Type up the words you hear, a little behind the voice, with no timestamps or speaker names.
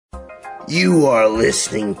You are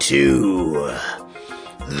listening to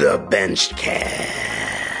the Benchcast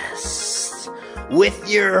with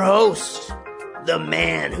your host, the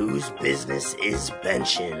man whose business is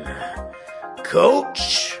benching,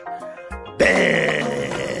 Coach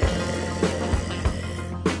Ben.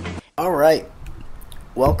 All right,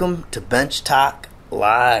 welcome to Bench Talk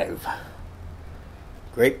Live.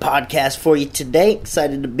 Great podcast for you today.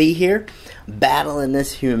 Excited to be here. Battling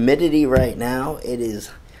this humidity right now. It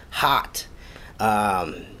is hot.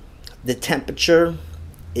 The temperature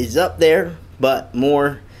is up there, but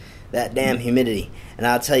more that damn humidity. And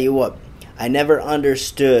I'll tell you what, I never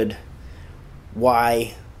understood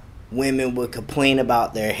why women would complain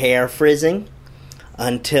about their hair frizzing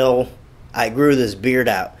until I grew this beard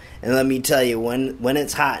out. And let me tell you, when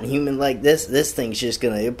it's hot and humid like this thing's just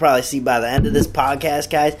gonna, you'll probably see by the end of this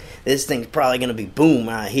podcast, guys, this thing's probably gonna be boom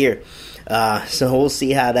out here. So we'll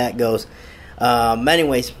see how that goes.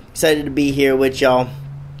 Anyways, excited to be here with y'all.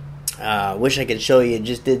 Wish I could show you.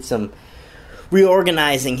 Just did some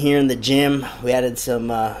reorganizing here in the gym. We added some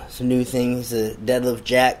new things. The deadlift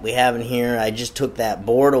jack we have in here. I just took that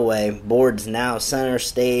board away. Board's now center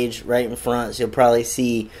stage right in front. So you'll probably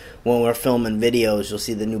see when we're filming videos, you'll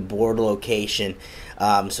see the new board location.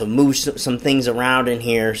 So move some things around in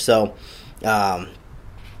here. So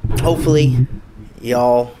hopefully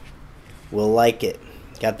y'all will like it.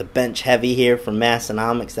 Got the bench heavy here from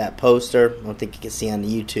Massonomics, that poster. I don't think you can see on the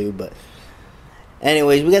YouTube, but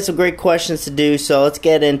anyways, we got some great questions to do, so let's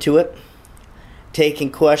get into it.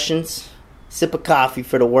 Taking questions. Sip of coffee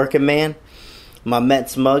for the working man. My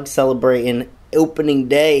Mets mug celebrating opening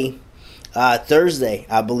day Thursday,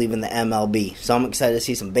 I believe, in the MLB. So I'm excited to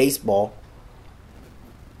see some baseball.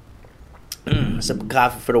 Sip of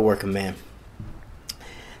coffee for the working man.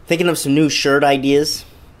 Thinking of some new shirt ideas.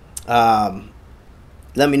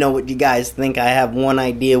 Let me know what you guys think. I have one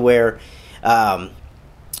idea where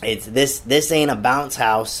it's this ain't a bounce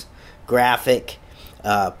house graphic.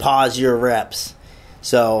 Pause your reps.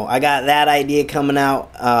 So I got that idea coming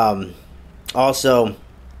out. Also,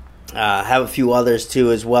 have a few others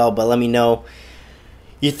too as well. But let me know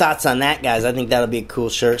your thoughts on that, guys. I think that'll be a cool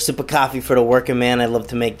shirt. Sip of coffee for the working man. I'd love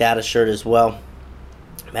to make that a shirt as well.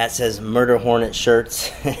 Matt says Murder Hornet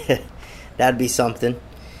shirts. That'd be something.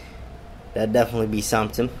 That'd definitely be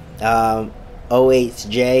something.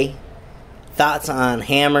 OHJ, thoughts on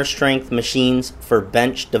hammer strength machines for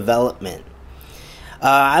bench development.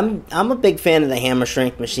 I'm a big fan of the hammer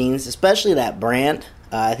strength machines, especially that brand.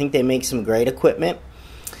 I think they make some great equipment,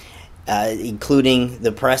 including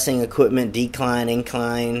the pressing equipment, decline,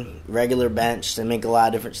 incline, regular bench. They make a lot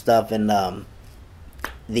of different stuff, and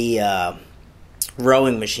the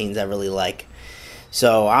rowing machines I really like.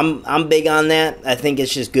 So I'm big on that. I think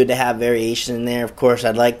it's just good to have variation in there. Of course,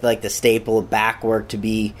 I'd like the staple of back work to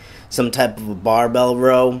be some type of a barbell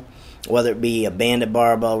row, whether it be a banded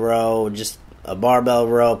barbell row, just a barbell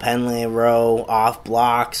row, pendulum row, off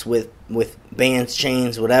blocks with bands,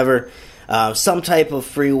 chains, whatever. Some type of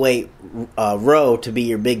free weight row to be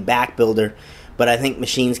your big back builder. But I think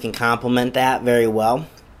machines can complement that very well.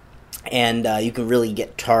 And you can really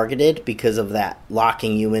get targeted because of that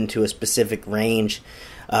locking you into a specific range.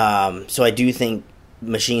 So I do think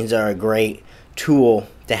machines are a great tool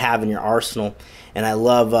to have in your arsenal. And I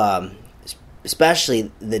love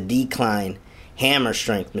especially the decline hammer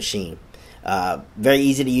strength machine. Very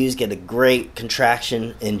easy to use, get a great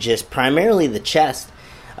contraction in just primarily the chest.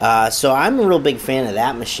 So I'm a real big fan of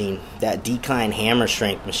that machine, that decline hammer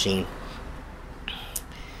strength machine.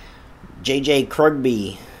 JJ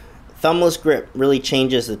Krugby. Thumbless grip really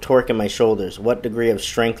changes the torque in my shoulders. What degree of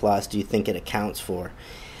strength loss do you think it accounts for?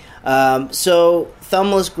 So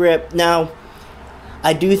thumbless grip, now,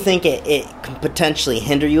 I do think it can potentially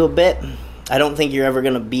hinder you a bit. I don't think you're ever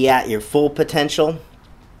going to be at your full potential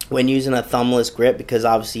when using a thumbless grip because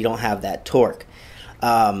obviously you don't have that torque.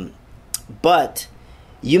 But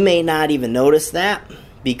you may not even notice that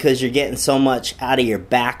because you're getting so much out of your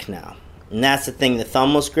back now. And that's the thing, the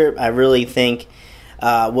thumbless grip, I really think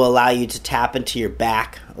will allow you to tap into your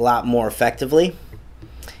back a lot more effectively.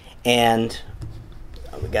 And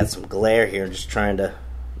we got some glare here, just trying to,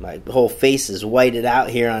 my whole face is whited out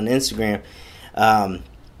here on Instagram.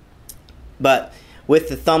 But with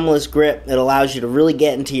the thumbless grip, it allows you to really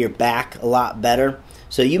get into your back a lot better.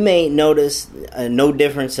 So you may notice no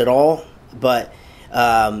difference at all, but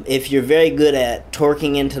if you're very good at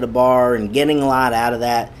torquing into the bar and getting a lot out of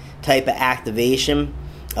that type of activation,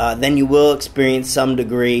 then you will experience some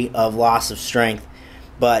degree of loss of strength.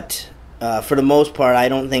 But for the most part, I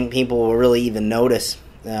don't think people will really even notice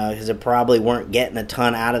because they probably weren't getting a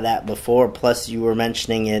ton out of that before. Plus, you were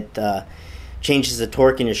mentioning it changes the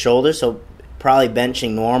torque in your shoulders. So probably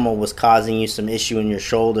benching normal was causing you some issue in your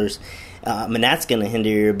shoulders, and that's going to hinder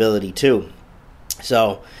your ability too.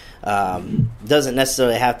 So doesn't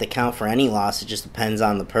necessarily have to count for any loss. It just depends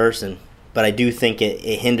on the person. But I do think it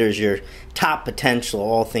hinders your top potential,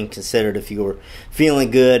 all things considered, if you were feeling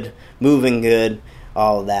good, moving good,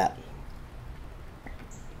 all of that.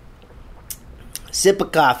 Sip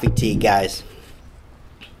of coffee tea, guys.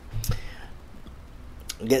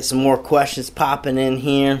 Get some more questions popping in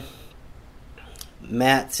here.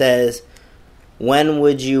 Matt says, when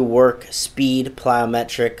would you work speed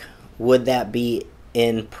plyometric? Would that be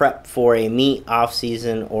in prep for a meet, off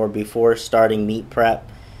season, or before starting meet prep?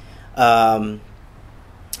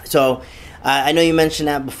 So I know you mentioned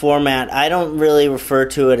that before, Matt. I don't really refer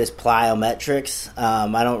to it as plyometrics.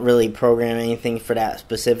 I don't really program anything for that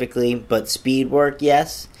specifically, but speed work,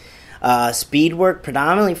 yes. Speed work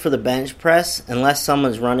predominantly for the bench press, unless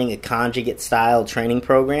someone's running a conjugate style training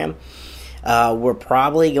program. We're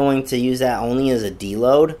probably going to use that only as a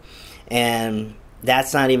deload, and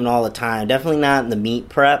that's not even all the time. Definitely not in the meet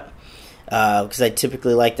prep, because I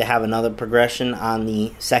typically like to have another progression on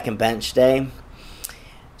the second bench day.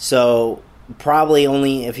 So probably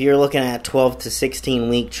only if you're looking at 12 to 16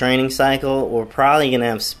 week training cycle, we're probably going to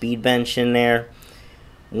have speed bench in there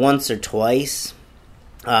once or twice.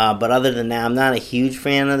 But other than that, I'm not a huge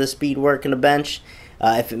fan of the speed work in the bench.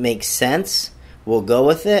 If it makes sense, we'll go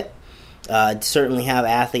with it. Certainly have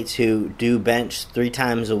athletes who do bench 3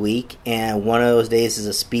 times a week, and one of those days is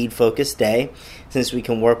a speed-focused day, since we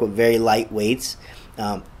can work with very light weights.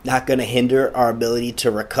 Not going to hinder our ability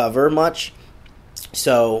to recover much,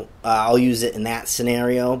 so I'll use it in that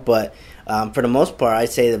scenario. But for the most part, I'd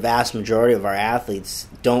say the vast majority of our athletes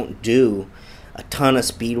don't do a ton of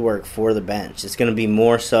speed work for the bench. It's going to be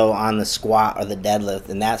more so on the squat or the deadlift,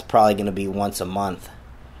 and that's probably going to be once a month.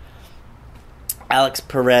 Alex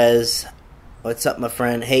Perez, what's up, my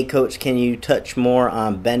friend? Hey, Coach, can you touch more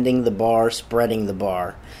on bending the bar, spreading the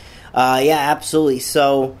bar? Yeah, absolutely.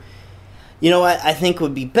 So, you know what I think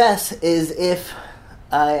would be best is if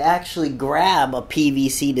I actually grab a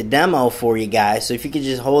PVC to demo for you guys. So if you could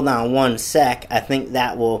just hold on one sec, I think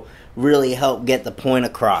that will really help get the point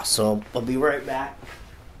across. So I'll be right back.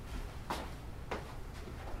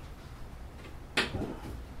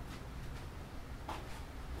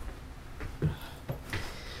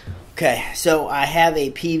 Okay, so I have a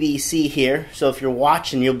PVC here, so if you're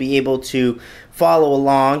watching, you'll be able to follow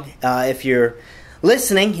along. If you're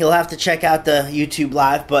listening, you'll have to check out the YouTube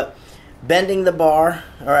live, but bending the bar,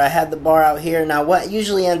 or I had the bar out here. Now, what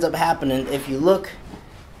usually ends up happening, if you look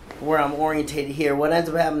where I'm orientated here, what ends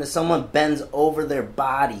up happening is someone bends over their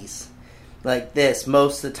bodies like this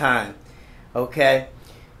most of the time, okay?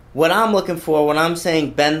 What I'm looking for, when I'm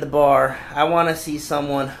saying bend the bar, I want to see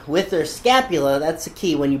someone with their scapula. That's the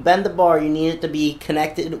key. When you bend the bar, you need it to be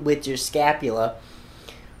connected with your scapula,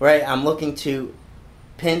 right? I'm looking to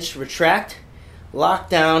pinch, retract, lock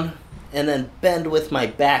down, and then bend with my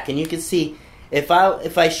back. And you can see, if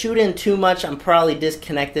I shoot in too much, I'm probably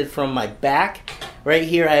disconnected from my back. Right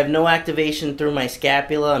here, I have no activation through my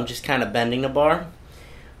scapula. I'm just kind of bending the bar.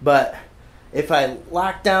 But if I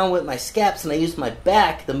lock down with my scaps and I use my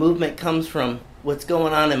back, the movement comes from what's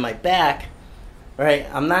going on in my back, right?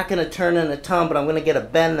 I'm not going to turn in a ton, but I'm going to get a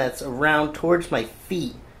bend that's around towards my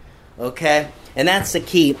feet, okay? And that's the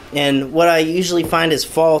key. And what I usually find is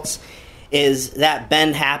faults is that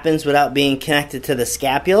bend happens without being connected to the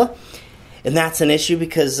scapula. And that's an issue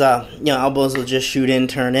because, elbows will just shoot in,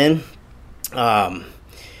 turn in. And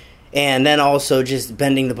then also just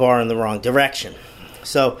bending the bar in the wrong direction.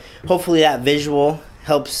 So hopefully that visual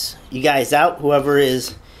helps you guys out, whoever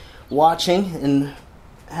is watching and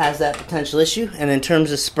has that potential issue. And in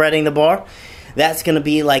terms of spreading the bar, that's going to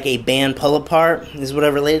be like a band pull apart is what I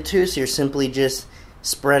related to. So you're simply just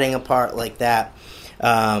spreading apart like that.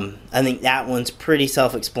 I think that one's pretty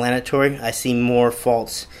self-explanatory. I see more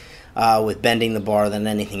faults with bending the bar than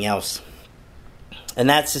anything else. And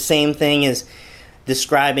that's the same thing as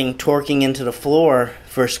describing torquing into the floor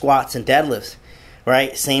for squats and deadlifts.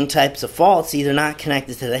 Right, same types of faults, either not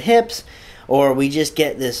connected to the hips, or we just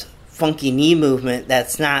get this funky knee movement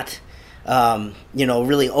that's not,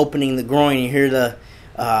 really opening the groin. You hear the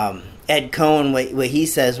Ed Cohen what he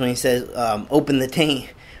says when he says open the taint,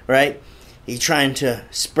 right? He's trying to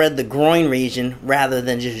spread the groin region rather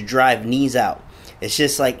than just drive knees out. It's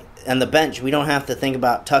just like on the bench, we don't have to think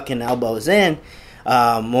about tucking elbows in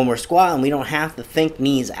when we're squatting. We don't have to think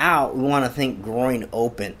knees out. We want to think groin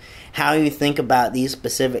open. How you think about these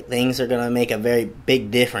specific things are going to make a very big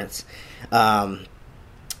difference. And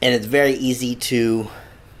it's very easy to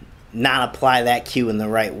not apply that cue in the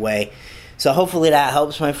right way. So hopefully that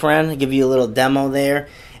helps, my friend. I'll give you a little demo there.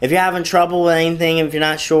 If you're having trouble with anything, if you're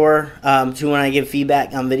not sure, to when I give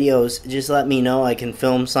feedback on videos, just let me know. I can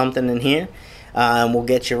film something in here, and we'll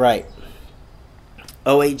get you right.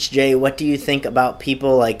 OHJ, what do you think about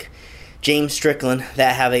people like James Strickland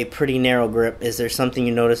that have a pretty narrow grip? Is there something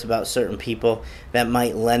you notice about certain people that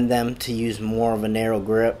might lend them to use more of a narrow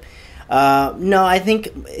grip? No, I think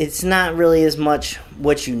it's not really as much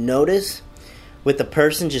what you notice with the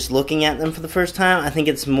person just looking at them for the first time. I think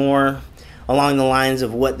it's more along the lines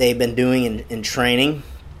of what they've been doing in training,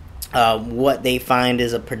 what they find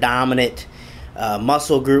is a predominant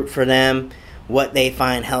muscle group for them, what they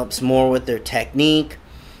find helps more with their technique,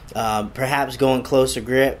 perhaps going closer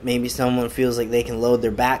grip. Maybe someone feels like they can load their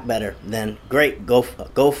back better. Then great, go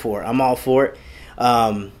for it. I'm all for it.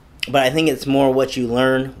 But I think it's more what you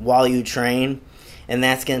learn while you train, and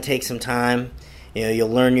that's going to take some time. You'll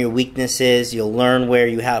learn your weaknesses, you'll learn where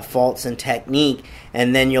you have faults in technique,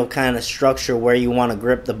 and then you'll kind of structure where you want to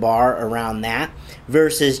grip the bar around that,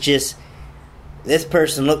 versus just, this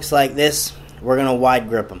person looks like this, we're going to wide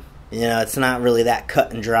grip them. It's not really that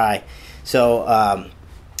cut and dry. So,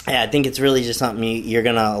 I think it's really just something you're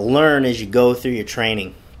going to learn as you go through your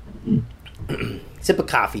training. Sip of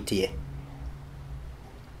coffee to you.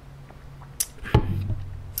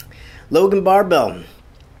 Logan Barbell.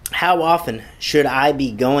 How often should I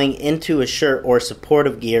be going into a shirt or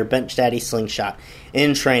supportive gear, Bench Daddy Slingshot,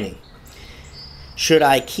 in training? Should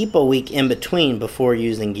I keep a week in between before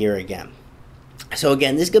using gear again? So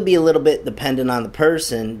again, this could be a little bit dependent on the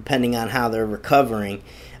person, depending on how they're recovering.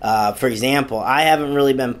 For example, I haven't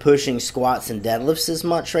really been pushing squats and deadlifts as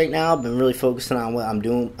much right now. I've been really focusing on what I'm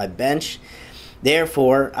doing with my bench.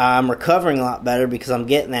 Therefore, I'm recovering a lot better because I'm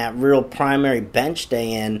getting that real primary bench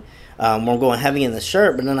day in. We're going heavy in the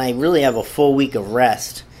shirt, but then I really have a full week of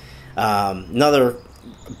rest. Another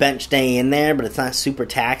bench day in there, but it's not super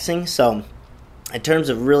taxing. So in terms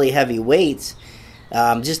of really heavy weights,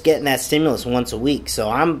 just getting that stimulus once a week. So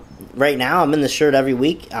right now I'm in the shirt every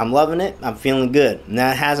week. I'm loving it. I'm feeling good. And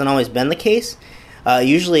that hasn't always been the case.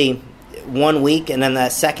 Usually 1 week, and then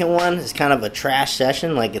that second one is kind of a trash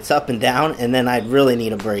session, like it's up and down, and then I'd really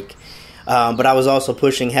need a break. But I was also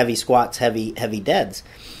pushing heavy squats, heavy deads.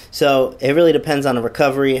 So it really depends on the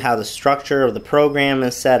recovery, how the structure of the program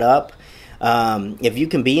is set up. If you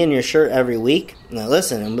can be in your shirt every week, now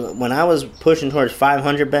listen, when I was pushing towards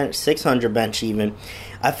 500 bench, 600 bench even,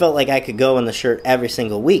 I felt like I could go in the shirt every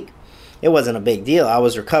single week. It wasn't a big deal. I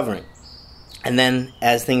was recovering. And then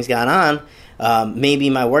as things got on, maybe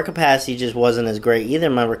my work capacity just wasn't as great either.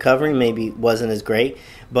 My recovery maybe wasn't as great,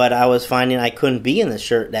 but I was finding I couldn't be in the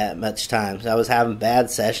shirt that much times. I was having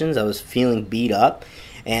bad sessions. I was feeling beat up.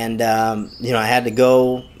 And, I had to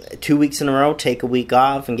go 2 weeks in a row, take a week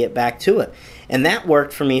off, and get back to it. And that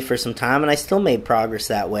worked for me for some time, and I still made progress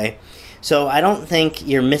that way. So I don't think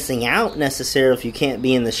you're missing out necessarily if you can't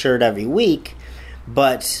be in the shirt every week,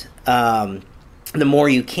 but the more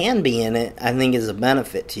you can be in it, I think is a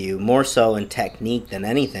benefit to you, more so in technique than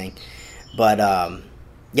anything. But,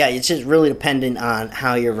 it's just really dependent on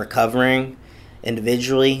how you're recovering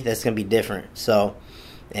individually. That's going to be different. So,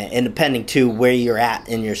 and depending, too, where you're at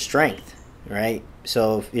in your strength, right?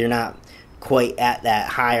 So if you're not quite at that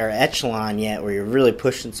higher echelon yet where you're really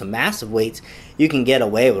pushing some massive weights, you can get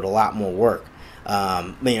away with a lot more work.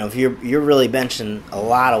 If you're really benching a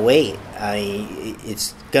lot of weight,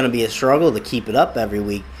 it's going to be a struggle to keep it up every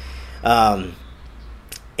week. And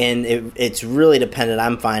it's really dependent,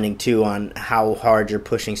 I'm finding, too, on how hard you're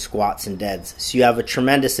pushing squats and deads. So you have a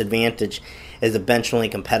tremendous advantage as a bench-only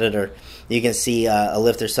competitor. You can see a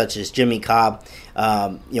lifter such as Jimmy Cobb,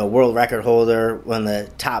 world record holder, one of the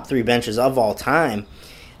top 3 benchers of all time.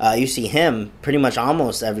 You see him pretty much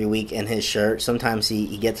almost every week in his shirt. Sometimes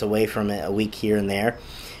he gets away from it a week here and there.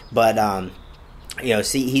 But,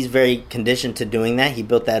 he's very conditioned to doing that. He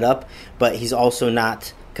built that up. But he's also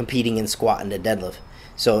not competing in squat and the deadlift.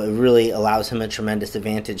 So it really allows him a tremendous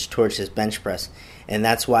advantage towards his bench press. And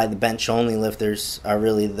that's why the bench-only lifters are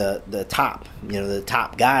really the top. The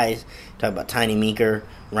top guys. Talk about Tiny Meeker,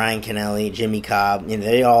 Ryan Kennelly, Jimmy Cobb.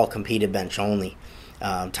 They all competed bench-only.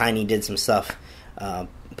 Tiny did some stuff,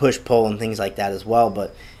 push-pull and things like that as well.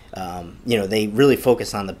 But, they really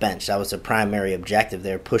focus on the bench. That was their primary objective.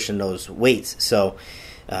 They're pushing those weights. So,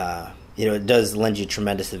 it does lend you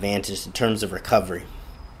tremendous advantage in terms of recovery.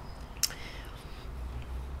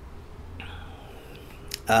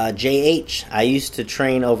 JH, I used to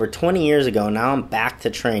train over 20 years ago. Now I'm back to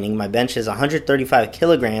training. My bench is 135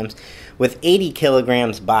 kilograms with 80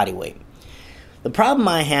 kilograms body weight. The problem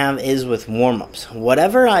I have is with warm-ups.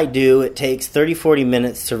 Whatever I do, it takes 30-40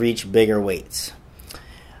 minutes to reach bigger weights.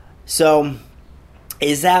 So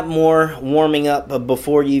is that more warming up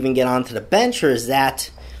before you even get onto the bench, or is that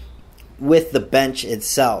with the bench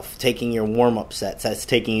itself, taking your warm-up sets, that's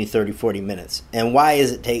taking you 30, 40 minutes? And why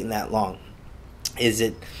is it taking that long? Is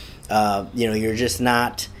it, you're just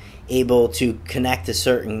not able to connect a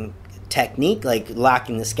certain technique, like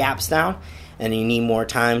locking the scaps down, and you need more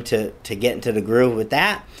time to get into the groove with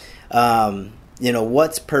that?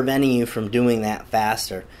 What's preventing you from doing that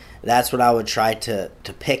faster? That's what I would try to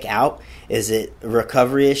pick out. Is it a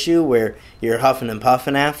recovery issue where you're huffing and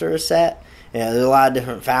puffing after a set? There's a lot of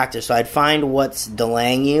different factors. So I'd find what's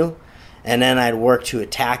delaying you, and then I'd work to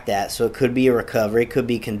attack that. So it could be a recovery, it could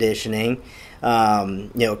be conditioning.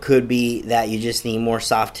 It could be that you just need more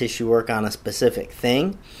soft tissue work on a specific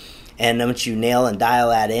thing. And once you nail and dial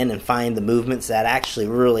that in and find the movements that actually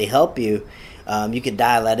really help you, you could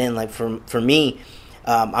dial that in. Like for me,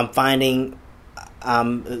 I'm finding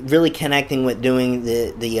I'm really connecting with doing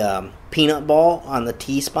the peanut ball on the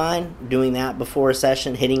T-spine, doing that before a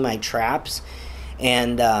session, hitting my traps,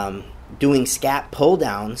 and doing scap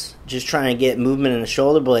pull-downs, just trying to get movement in the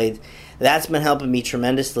shoulder blades. That's been helping me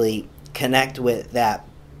tremendously connect with that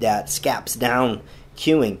scaps down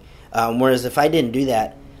cueing. Whereas if I didn't do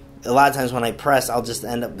that, a lot of times when I press, I'll just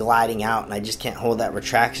end up gliding out, and I just can't hold that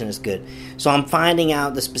retraction as good. So I'm finding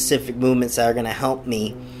out the specific movements that are going to help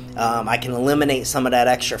me. I can eliminate some of that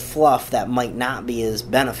extra fluff that might not be as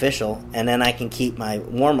beneficial, and then I can keep my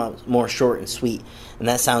warm-ups more short and sweet. And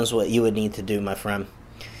that sounds what you would need to do, my friend.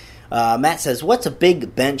 Matt says, what's a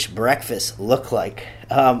big bench breakfast look like?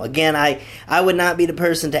 Again, I would not be the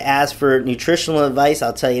person to ask for nutritional advice.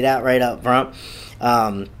 I'll tell you that right up front.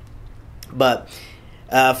 But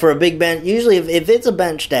for a big bench, usually if it's a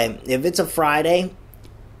bench day, if it's a Friday,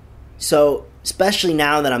 so especially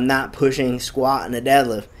now that I'm not pushing squat and a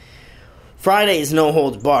deadlift, Friday is no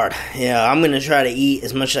holds barred. I'm going to try to eat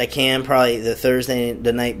as much as I can, probably the Thursday,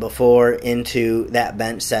 the night before, into that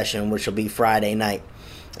bench session, which will be Friday night.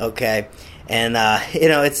 Okay, and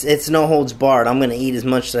it's no holds barred. I'm going to eat as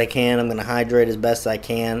much as I can. I'm going to hydrate as best I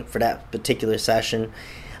can for that particular session.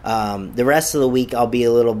 The rest of the week, I'll be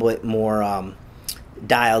a little bit more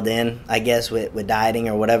dialed in, I guess, with dieting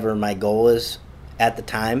or whatever my goal is at the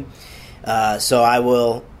time. So I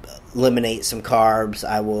will eliminate some carbs.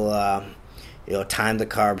 I will time the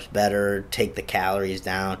carbs better, take the calories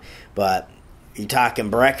down. But you're talking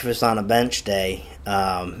breakfast on a bench day,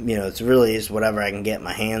 it's really just whatever I can get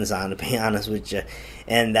my hands on, to be honest with you.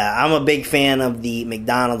 And I'm a big fan of the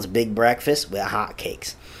McDonald's Big Breakfast with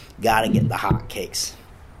hotcakes. Got to get the hotcakes.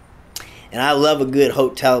 And I love a good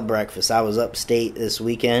hotel breakfast. I was upstate this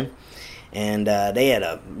weekend, and they had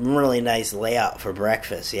a really nice layout for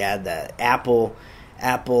breakfast. You had the apple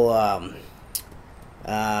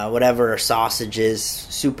whatever sausages,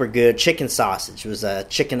 super good. Chicken sausage. It was a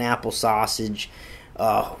chicken apple sausage.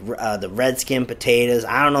 The Redskin potatoes.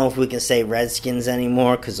 I don't know if we can say Redskins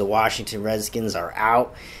anymore because the Washington Redskins are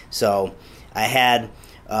out. So I had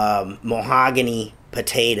mahogany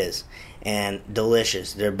potatoes, and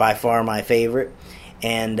delicious. They're by far my favorite.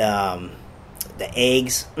 And the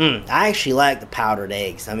eggs. I actually like the powdered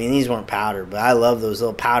eggs. I mean, these weren't powdered, but I love those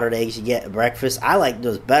little powdered eggs you get at breakfast. I like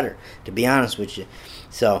those better, to be honest with you.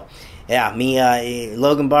 So, yeah,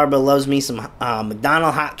 Logan Barba loves me some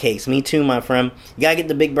McDonald's hotcakes. Me too, my friend. You got to get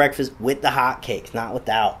the big breakfast with the hotcakes, not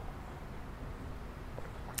without.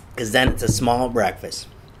 Because then it's a small breakfast.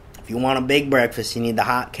 If you want a big breakfast, you need the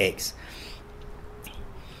hotcakes.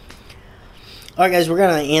 All right, guys, we're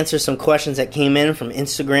going to answer some questions that came in from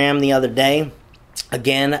Instagram the other day.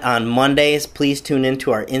 Again, on Mondays, please tune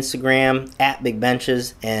into our Instagram,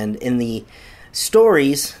 @BigBenches, and in the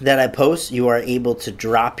stories that I post, you are able to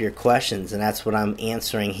drop your questions, and that's what I'm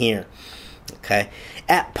answering here. Okay.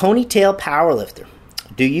 At Ponytail Powerlifter,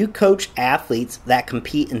 do you coach athletes that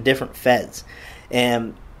compete in different feds?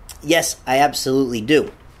 And yes, I absolutely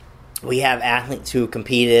do. We have athletes who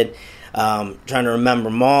competed, trying to remember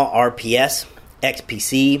them all, RPS,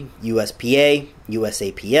 XPC, USPA,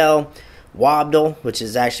 USAPL, WABDL, which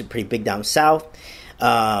is actually pretty big down south.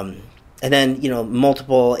 And then,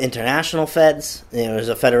 multiple international feds. There's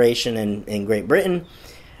a federation in Great Britain.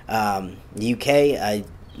 The UK, I'm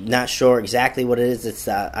not sure exactly what it is. It's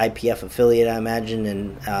the IPF affiliate, I imagine.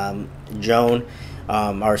 And Joan,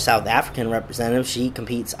 our South African representative, she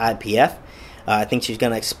competes IPF. I think she's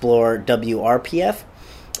going to explore WRPF.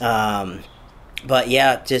 But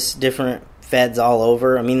yeah, just different feds all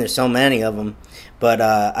over. I mean, there's so many of them. But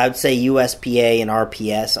I would say USPA and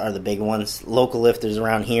RPS are the big ones. Local lifters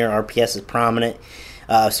around here, RPS is prominent.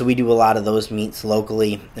 So we do a lot of those meets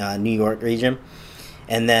locally, New York region.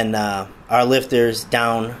 And then our lifters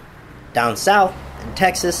down south in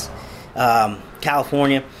Texas,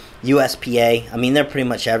 California, USPA. I mean, they're pretty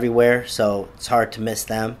much everywhere, so it's hard to miss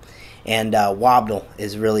them. And Wobble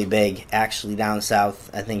is really big, actually, down south,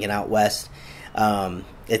 I think, and out west.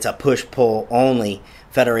 It's a push-pull only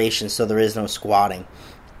federation, so there is no squatting.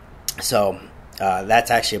 So that's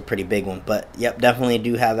actually a pretty big one. But, yep, definitely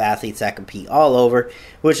do have athletes that compete all over,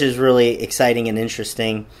 which is really exciting and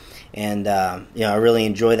interesting. And, I really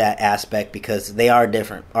enjoy that aspect because they are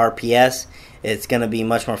different. RPS, it's going to be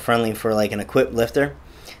much more friendly for, like, an equipped lifter.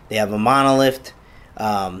 They have a monolift.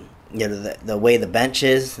 The way the bench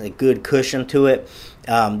is, a good cushion to it.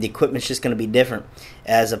 The equipment's just going to be different.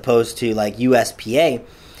 As opposed to, like, USPA,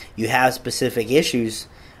 you have specific issues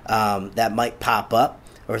that might pop up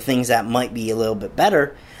or things that might be a little bit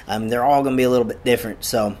better. They're all going to be a little bit different.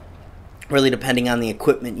 So really depending on the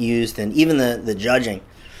equipment used and even the judging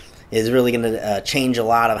is really going to change a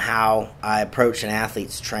lot of how I approach an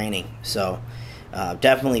athlete's training. So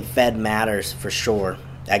definitely Fed matters for sure.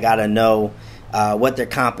 I got to know what their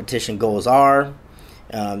competition goals are.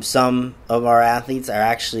 Some of our athletes are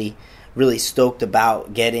actually really stoked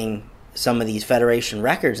about getting some of these federation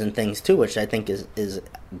records and things too, which I think is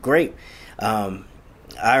great.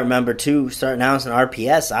 I remember too, starting out as an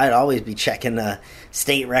RPS, I'd always be checking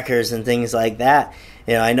state records and things like that.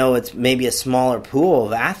 I know it's maybe a smaller pool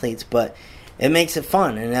of athletes, but it makes it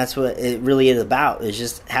fun, and that's what it really is about, is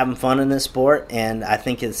just having fun in this sport. And I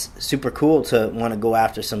think it's super cool to want to go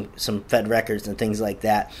after some Fed records and things like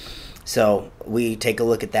that. So we take a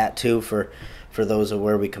look at that too for those of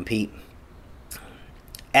where we compete.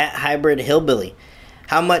 At Hybrid Hillbilly,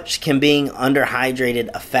 how much can being underhydrated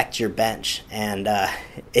affect your bench? And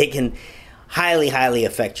it can highly, highly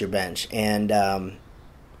affect your bench. And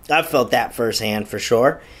I've felt that firsthand for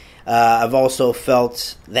sure. I've also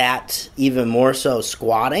felt that even more so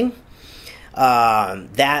squatting.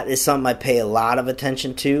 That is something I pay a lot of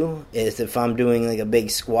attention to, is if I'm doing like a big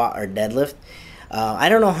squat or deadlift. I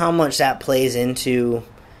don't know how much that plays into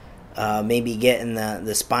maybe getting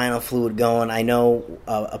the spinal fluid going. I know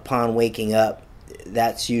upon waking up,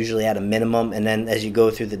 that's usually at a minimum, and then as you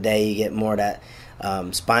go through the day, you get more of that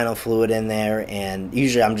spinal fluid in there, and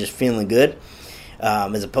usually I'm just feeling good.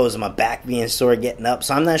 As opposed to my back being sore getting up.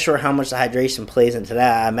 So I'm not sure how much the hydration plays into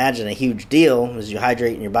that. I imagine a huge deal. As you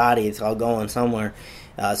hydrate in your body, it's all going somewhere.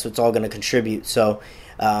 So it's all going to contribute. So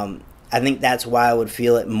I think that's why I would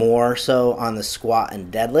feel it more so on the squat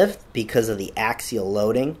and deadlift, because of the axial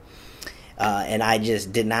loading. And I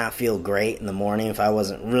just did not feel great in the morning if I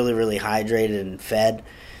wasn't really, really hydrated and fed.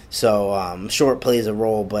 So sure, it plays a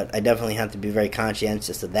role, but I definitely have to be very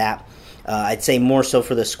conscientious of that. I'd say more so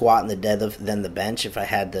for the squat and the deadlift than the bench if I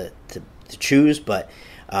had to choose. But,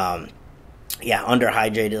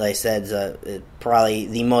 underhydrated, like I said, is probably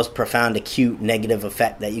the most profound acute negative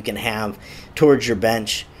effect that you can have towards your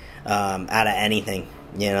bench out of anything.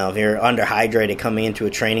 If you're underhydrated coming into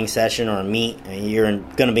a training session or a meet, you're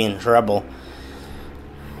going to be in trouble.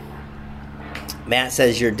 Matt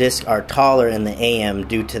says your discs are taller in the AM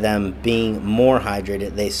due to them being more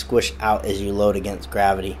hydrated. They squish out as you load against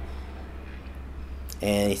gravity.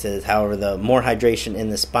 And he says, however, the more hydration in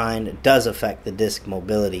the spine does affect the disc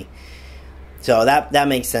mobility. So that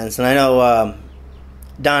makes sense. And I know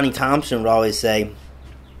Donnie Thompson would always say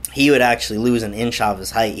he would actually lose an inch off his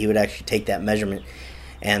height. He would actually take that measurement.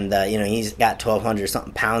 And, he's got 1,200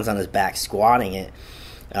 something pounds on his back squatting it.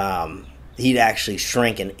 He'd actually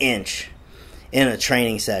shrink an inch in a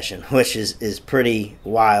training session, which is pretty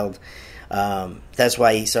wild. That's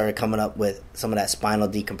why he started coming up with some of that spinal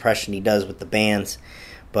decompression he does with the bands.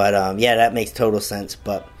 But, that makes total sense.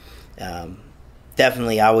 But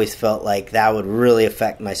definitely I always felt like that would really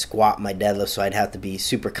affect my squat, my deadlift, so I'd have to be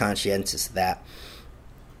super conscientious of that.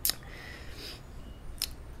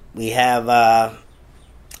 We have,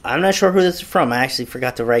 I'm not sure who this is from. I actually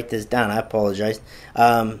forgot to write this down. I apologize.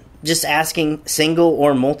 Just asking single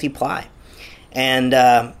or multi ply. And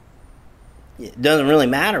it doesn't really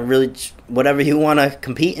matter, really, whatever you want to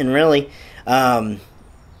compete in, really.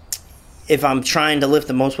 If I'm trying to lift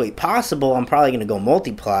the most weight possible, I'm probably going to go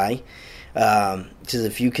multiply, because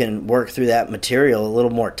if you can work through that material, a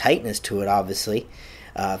little more tightness to it, obviously.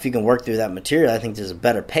 If you can work through that material, I think there's a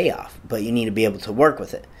better payoff, but you need to be able to work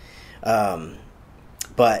with it.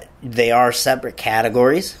 But they are separate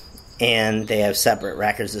categories, and they have separate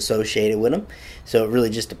records associated with them, so it really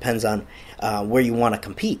just depends on where you want to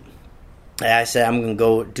compete. I said I'm going to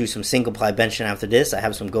go do some single ply benching after this. I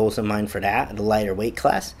have some goals in mind for that at a lighter weight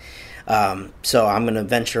class. So I'm going to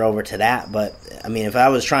venture over to that. But, if I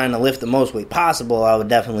was trying to lift the most weight possible, I would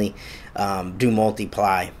definitely do multi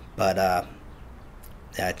ply. But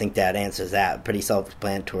I think that answers that. Pretty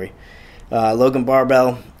self-explanatory. Logan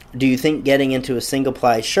Barbell, do you think getting into a single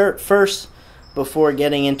ply shirt first before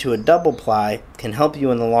getting into a double ply can help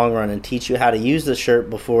you in the long run and teach you how to use the shirt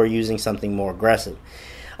before using something more aggressive?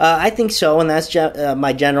 I think so, and that's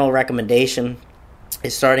my general recommendation,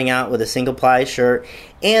 is starting out with a single ply shirt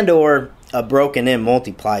and or a broken in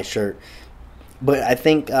multi-ply shirt. But I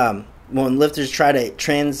think when lifters try to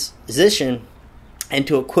transition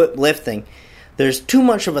into equipped lifting, there's too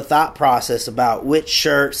much of a thought process about which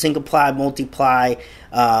shirt, single ply, multi-ply.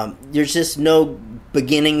 There's just no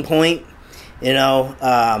beginning point,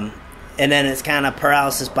 and then it's kind of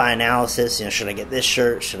paralysis by analysis. Should I get this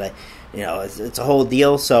shirt? Should I, it's a whole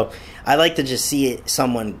deal. So I like to just see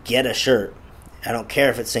someone get a shirt. I don't care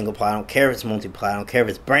if it's single ply, I don't care if it's multi-ply, I don't care if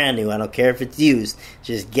it's brand new, I don't care if it's used.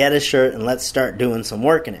 Just get a shirt and let's start doing some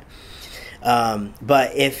work in it.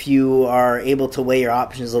 But if you are able to weigh your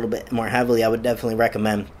options a little bit more heavily, I would definitely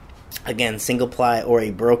recommend, again, single ply or a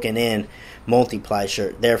broken in multi-ply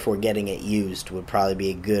shirt. Therefore, getting it used would probably be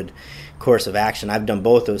a good course of action. I've done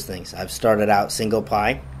both those things. I've started out single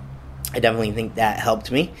ply. I definitely think that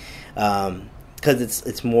helped me because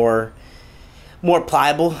it's more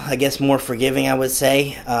pliable, I guess, more forgiving, I would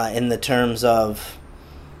say, in the terms of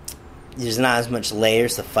there's not as much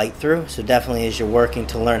layers to fight through. So definitely as you're working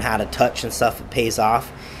to learn how to touch and stuff, it pays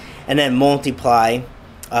off. And then multi-ply,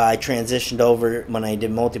 I transitioned over. When I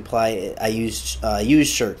did multi-ply, I used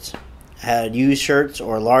used shirts. I had used shirts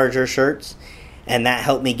or larger shirts, and that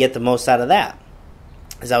helped me get the most out of that,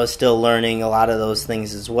 as I was still learning a lot of those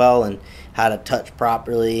things as well, and how to touch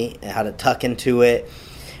properly, and how to tuck into it,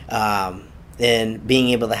 and being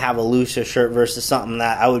able to have a looser shirt versus something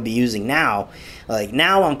that I would be using now. Like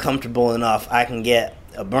now I'm comfortable enough, I can get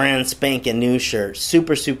a brand spanking new shirt,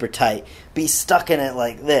 super, super tight, be stuck in it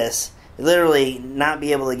like this, literally not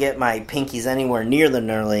be able to get my pinkies anywhere near the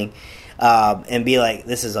knurling, and be like,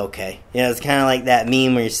 this is okay. It's kind of like that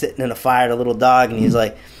meme where you're sitting in a fire at a little dog and he's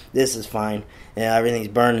like, this is fine. Everything's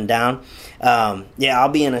burning down. I'll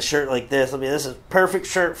be in a shirt like this. This is perfect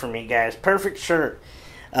shirt for me, guys. Perfect shirt.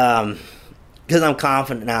 Because I'm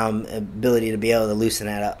confident now in my ability to be able to loosen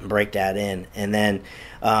that up and break that in. And then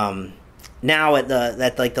now at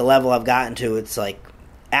the level I've gotten to, it's like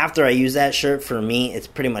after I use that shirt, for me, it's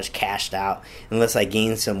pretty much cashed out unless I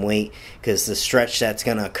gain some weight, because the stretch that's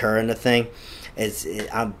going to occur in the thing,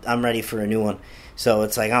 I'm ready for a new one. So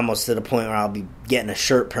it's like almost to the point where I'll be getting a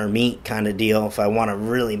shirt per meet kind of deal if I want to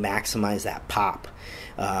really maximize that pop.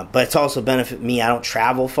 But it's also benefit me. I don't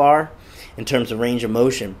travel far in terms of range of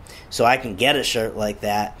motion, so I can get a shirt like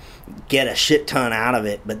that, get a shit ton out of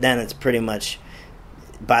it, but then it's pretty much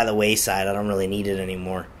by the wayside. I don't really need it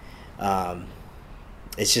anymore.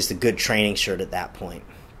 It's just a good training shirt at that point.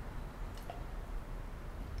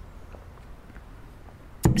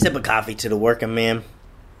 Sip of coffee to the working man.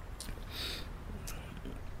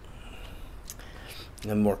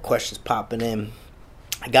 And more questions popping in.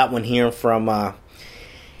 I got one here from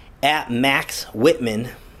at Max Whitman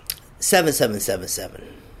 7777.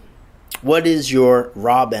 What is your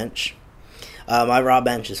raw bench? My raw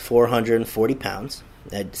bench is 440 pounds.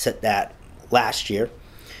 I set that last year.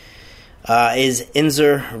 Is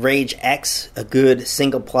Inzer Rage X a good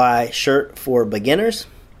single ply shirt for beginners?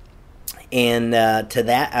 And to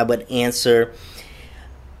that I would answer,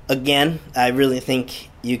 again, I really think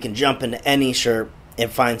you can jump into any shirt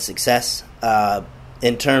and find success.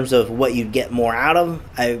 In terms of what you'd get more out of,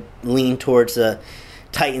 I lean towards the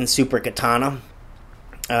Titan Super Katana.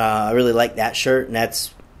 I really like that shirt, and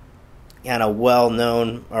that's kind of well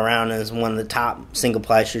known around as one of the top single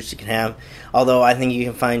ply shirts you can have. Although I think you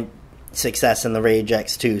can find success in the Rage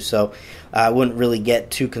X too, so I wouldn't really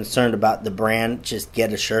get too concerned about the brand. Just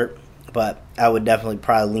get a shirt, but I would definitely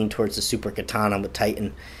probably lean towards the Super Katana with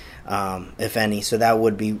Titan, if any. So that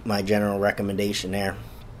would be my general recommendation there.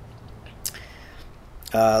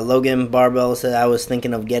 Logan Barbell said, I was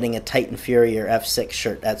thinking of getting a Titan Fury or F6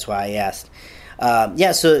 shirt. That's why I asked.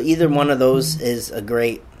 So either one of those is a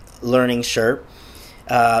great learning shirt.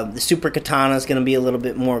 The Super Katana is going to be a little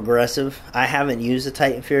bit more aggressive. I haven't used the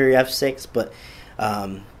Titan Fury F6, but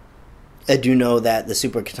I do know that the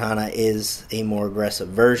Super Katana is a more aggressive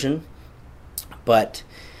version. But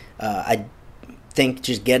I think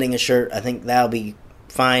just getting a shirt, I think that'll be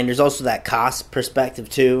fine. There's also that cost perspective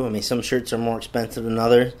too. I mean, some shirts are more expensive than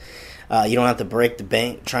others. You don't have to break the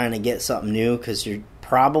bank trying to get something new, because you're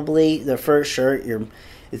probably the first shirt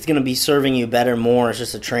it's going to be serving you better more as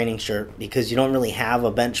just a training shirt, because you don't really have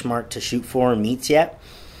a benchmark to shoot for in meets yet.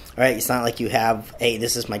 Right? It's not like you have, hey,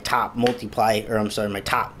 this is my top my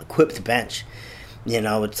top equipped bench.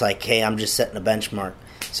 It's like, hey, I'm just setting a benchmark.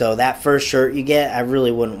 So that first shirt you get, I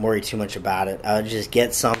really wouldn't worry too much about it. I would just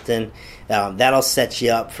get something that'll set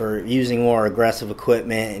you up for using more aggressive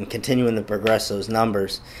equipment and continuing to progress those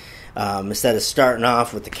numbers instead of starting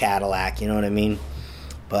off with the Cadillac. You know what I mean?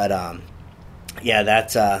 But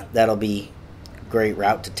that'll be a great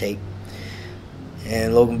route to take.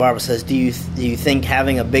 And Logan Barber says, do you think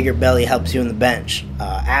having a bigger belly helps you in the bench?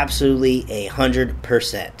 Absolutely,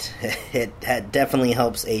 100%. It definitely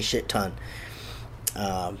helps a shit ton.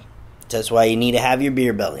 That's why you need to have your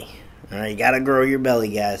beer belly. All right, you got to grow your belly,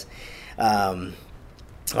 guys.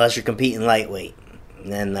 Unless you're competing lightweight.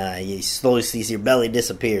 And then you slowly see your belly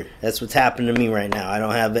disappear. That's what's happening to me right now. I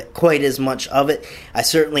don't have quite as much of it. I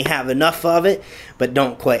certainly have enough of it, but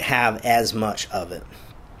don't quite have as much of it.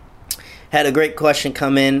 Had a great question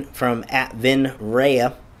come in from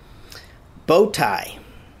 @VinRaya. Bow tie.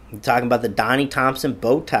 We're talking about the Donnie Thompson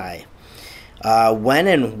bow tie. When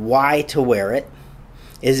and why to wear it?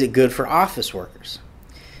 Is it good for office workers?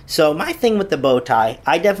 So my thing with the bow tie,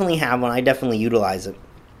 I definitely have one. I definitely utilize it.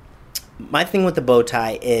 My thing with the bow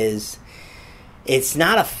tie is it's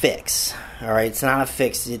not a fix. All right, it's not a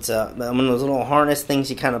fix. It's one of those little harness things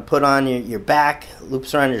you kind of put on your back,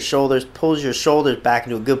 loops around your shoulders, pulls your shoulders back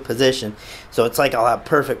into a good position. So it's like I'll have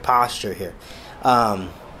perfect posture here. But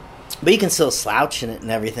you can still slouch in it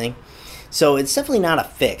and everything. So it's definitely not a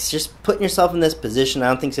fix. Just putting yourself in this position, I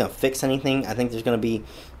don't think it's going to fix anything. I think there's going to be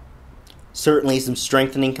certainly some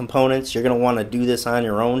strengthening components. You're going to want to do this on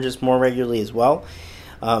your own just more regularly as well,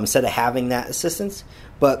 instead of having that assistance.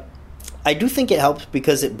 But I do think it helps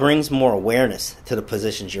because it brings more awareness to the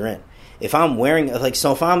positions you're in. If I'm wearing,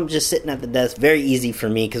 if I'm just sitting at the desk, very easy for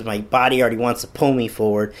me because my body already wants to pull me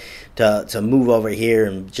forward to move over here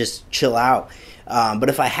and just chill out. But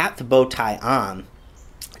if I have the bow tie on,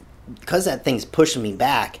 because that thing's pushing me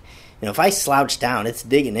back, if I slouch down, it's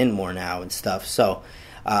digging in more now and stuff. So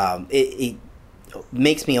it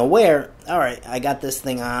makes me aware, all right, I got this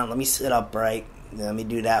thing on, let me sit upright, let me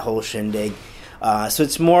do that whole shindig. So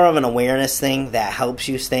it's more of an awareness thing that helps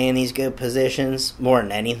you stay in these good positions more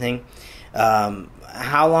than anything.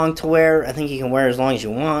 How long to wear? I think you can wear as long as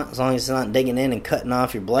you want, as long as it's not digging in and cutting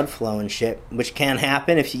off your blood flow and shit, which can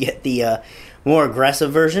happen if you get the more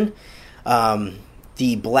aggressive version.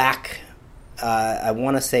 The black, I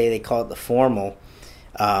want to say they call it the formal.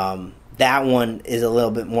 That one is a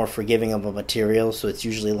little bit more forgiving of a material, so it's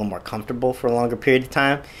usually a little more comfortable for a longer period of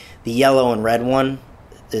time. The yellow and red one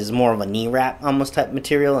is more of a knee wrap almost type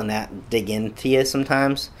material, and that dig into you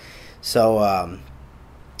sometimes. So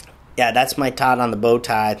that's my thought on the bow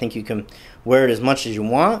tie. I think you can wear it as much as you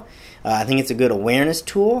want. I think it's a good awareness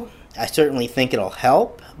tool. I certainly think it'll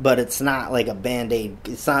help, but it's not like a band-aid.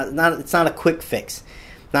 It's not a quick fix.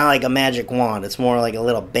 Not like a magic wand. It's more like a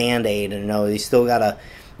little band-aid, and you still gotta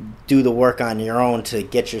do the work on your own to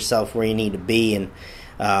get yourself where you need to be. And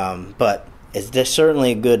but it's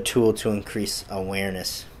certainly a good tool to increase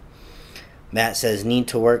awareness. Matt says, need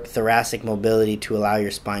to work thoracic mobility to allow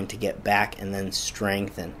your spine to get back and then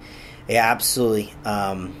strengthen. Yeah, absolutely.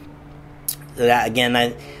 That again,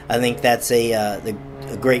 I think that's a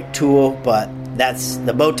great tool, but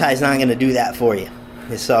the bow tie is not going to do that for you.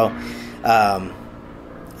 So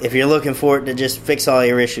if you're looking for it to just fix all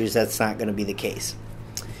your issues, that's not going to be the case.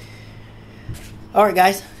 All right,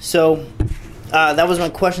 guys. So that was my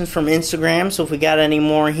questions from Instagram. So if we got any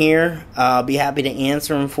more here, I'll be happy to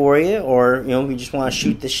answer them for you. Or if you just want to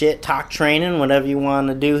shoot the shit, talk training, whatever you want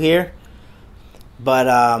to do here.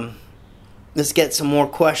 But let's get some more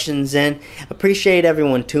questions in. Appreciate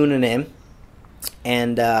everyone tuning in.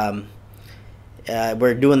 And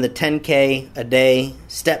we're doing the 10K a day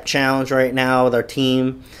step challenge right now with our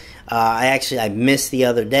team. I missed the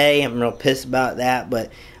other day. I'm real pissed about that,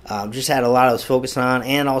 but just had a lot I was focused on,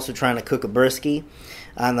 and also trying to cook a brisket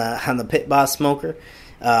on the Pit Boss smoker.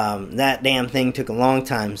 That damn thing took a long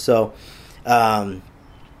time. So we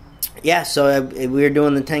were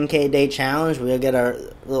doing the 10K a day challenge. We'll get our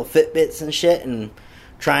little Fitbits and shit and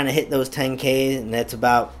trying to hit those 10K, and that's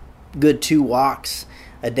about good 2 walks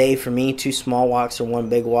a day for me, 2 small walks or 1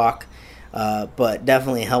 big walk. But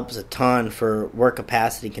definitely helps a ton for work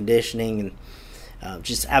capacity conditioning and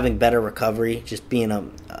just having better recovery, just being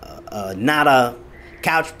not a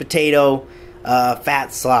couch potato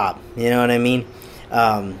fat slob, you know what I mean?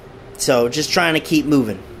 So just trying to keep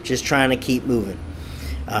moving, is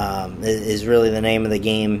really the name of the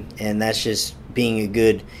game, and that's just being a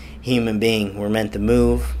good human being. We're meant to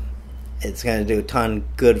move. It's going to do a ton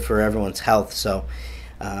good for everyone's health, so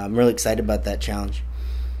I'm really excited about that challenge.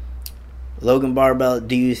 Logan Barbell,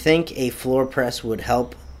 do you think a floor press would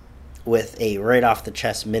help with a right off the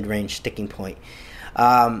chest mid-range sticking point?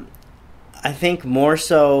 I think more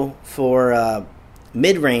so for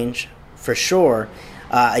mid-range, for sure.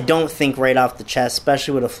 I don't think right off the chest,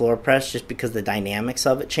 especially with a floor press, just because the dynamics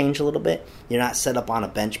of it change a little bit. You're not set up on a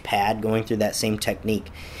bench pad going through that same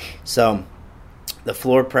technique. So the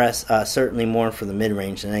floor press, certainly more for the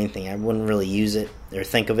mid-range than anything. I wouldn't really use it or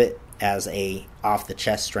think of it as a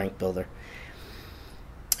off-the-chest strength builder.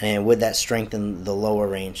 And would that strengthen the lower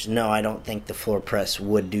range? No, I don't think the floor press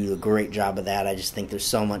would do a great job of that. I just think there's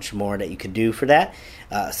so much more that you could do for that,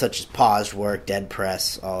 such as paused work, dead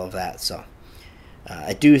press, all of that. So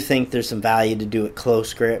I do think there's some value to do it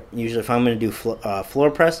close grip. Usually if I'm going to do floor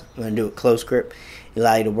press, I'm going to do it close grip.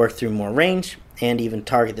 Allow you to work through more range and even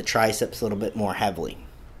target the triceps a little bit more heavily.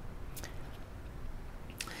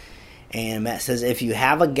 And Matt says, if you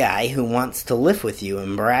have a guy who wants to lift with you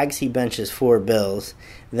and brags he benches 4 bills,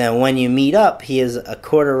 then when you meet up, he is a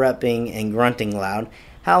quarter repping and grunting loud.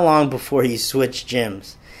 How long before you switch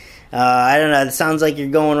gyms? I don't know. It sounds like you're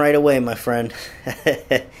going right away, my friend.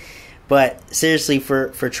 But seriously,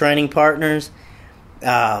 for training partners,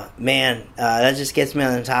 that just gets me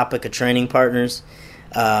on the topic of training partners.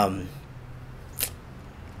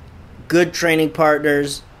 Good training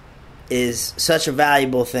partners is such a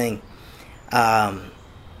valuable thing.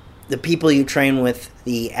 The people you train with,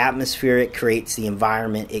 the atmosphere it creates, the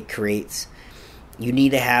environment it creates. You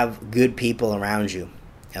need to have good people around you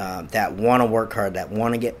that want to work hard, that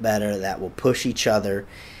want to get better, that will push each other.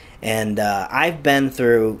 And I've been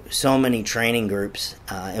through so many training groups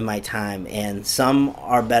in my time, and some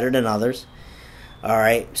are better than others. All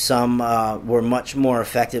right, some were much more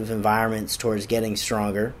effective environments towards getting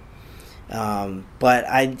stronger. But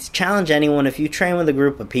I challenge anyone, if you train with a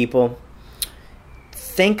group of people,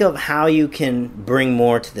 think of how you can bring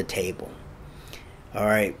more to the table. All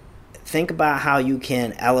right. Think about how you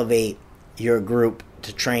can elevate your group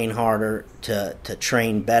to train harder, to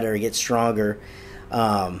train better, get stronger.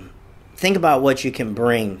 Think about what you can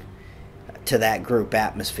bring to that group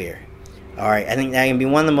atmosphere. All right. I think that can be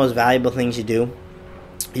one of the most valuable things you do.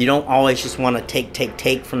 You don't always just want to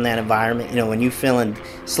take from that environment. When you're feeling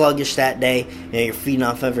sluggish that day, you're feeding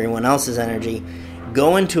off everyone else's energy.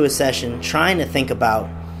 Go into a session trying to think about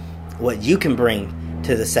what you can bring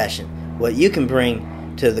to the session, what you can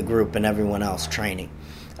bring to the group and everyone else training.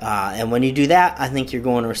 And when you do that, I think you're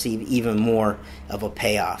going to receive even more of a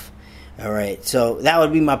payoff. All right, so that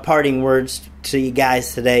would be my parting words to you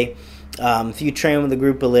guys today. If you train with a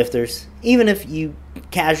group of lifters, even if you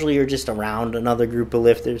casually are just around another group of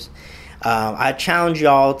lifters, I challenge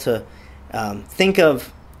y'all to think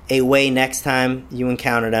of a way next time you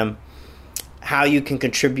encounter them, how you can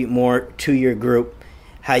contribute more to your group,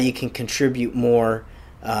 how you can contribute more,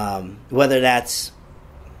 whether that's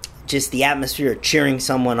just the atmosphere of cheering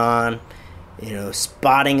someone on,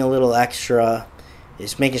 spotting a little extra,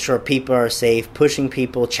 just making sure people are safe, pushing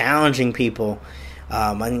people, challenging people.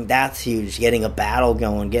 I think that's huge, getting a battle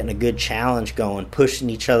going, getting a good challenge going, pushing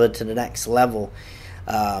each other to the next level.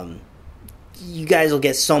 You guys will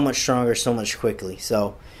get so much stronger so much quickly.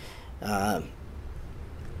 So I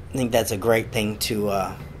think that's a great thing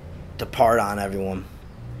to part on, everyone.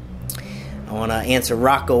 I want to answer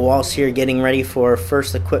Rocco Walsh here, getting ready for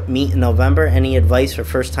first equipped meet in November. Any advice for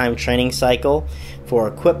first-time training cycle for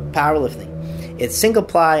equipped powerlifting? It's single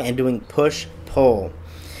ply and doing push-pull.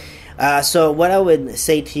 So what I would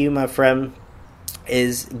say to you, my friend,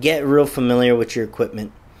 is get real familiar with your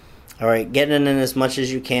equipment. All right, get in as much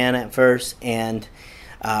as you can at first, and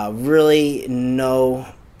really know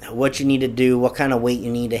what you need to do, what kind of weight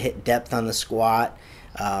you need to hit depth on the squat,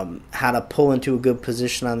 how to pull into a good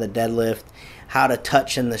position on the deadlift, how to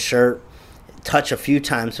touch in the shirt, touch a few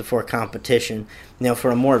times before competition. For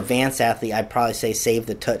a more advanced athlete, I'd probably say save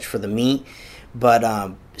the touch for the meet,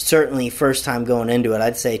 but certainly first time going into it,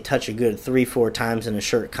 I'd say touch a good 3-4 times in a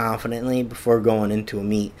shirt confidently before going into a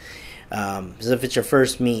meet. Because if it's your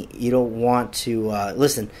first meet, you don't want to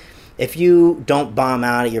listen, if you don't bomb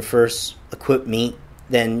out at your first equipped meet,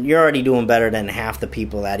 then you're already doing better than half the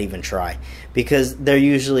people that even try, because they're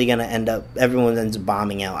usually going to everyone ends up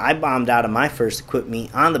bombing out. I bombed out of my first equipped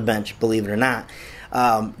meet on the bench, believe it or not.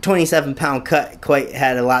 27-pound cut quite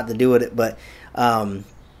had a lot to do with it, but I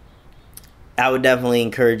would definitely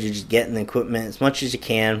encourage you to just get in the equipment as much as you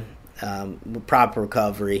can, with proper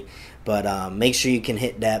recovery, but make sure you can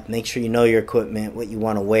hit depth, make sure you know your equipment, what you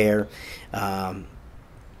want to wear, and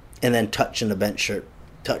then touch in the bench shirt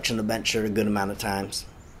a good amount of times.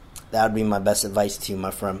 That would be my best advice to you,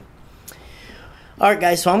 my friend. All right,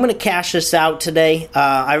 guys, so I'm going to cash this out today.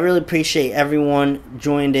 I really appreciate everyone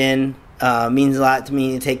joined in. It means a lot to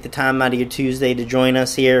me to take the time out of your Tuesday to join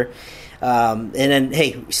us here. And then,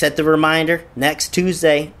 hey, set the reminder. Next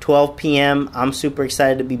Tuesday, 12 p.m. I'm super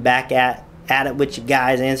excited to be back at it with you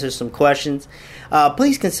guys, answer some questions.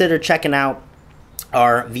 Please consider checking out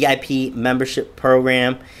our VIP membership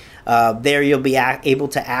program. There you'll be able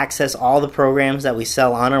to access all the programs that we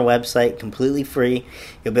sell on our website completely free.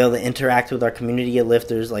 You'll be able to interact with our community of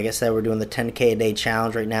lifters. Like I said, we're doing the 10K a day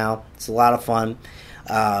challenge right now. It's a lot of fun.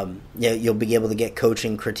 You'll be able to get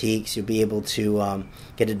coaching critiques. You'll be able to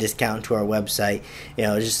get a discount to our website.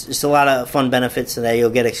 Just a lot of fun benefits today. You'll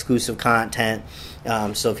get exclusive content.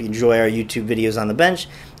 So if you enjoy our YouTube videos on the bench,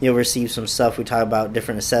 you'll receive some stuff. We talk about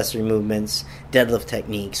different accessory movements, deadlift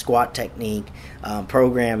technique, squat technique,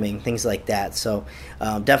 programming, things like that. So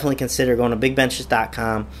definitely consider going to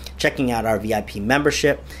bigbenches.com, checking out our VIP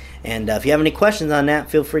membership. And if you have any questions on that,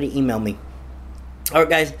 feel free to email me. All right,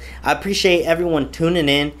 guys, I appreciate everyone tuning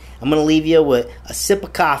in. I'm going to leave you with a sip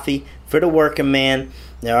of coffee for the working man.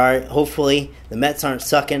 All right, hopefully the Mets aren't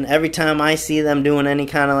sucking. Every time I see them doing any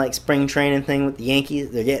kind of like spring training thing with the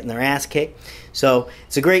Yankees, they're getting their ass kicked. So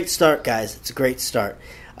it's a great start, guys. It's a great start.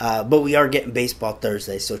 But we are getting baseball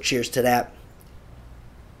Thursday, so cheers to that.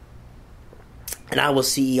 And I will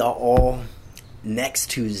see y'all all next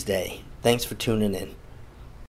Tuesday. Thanks for tuning in.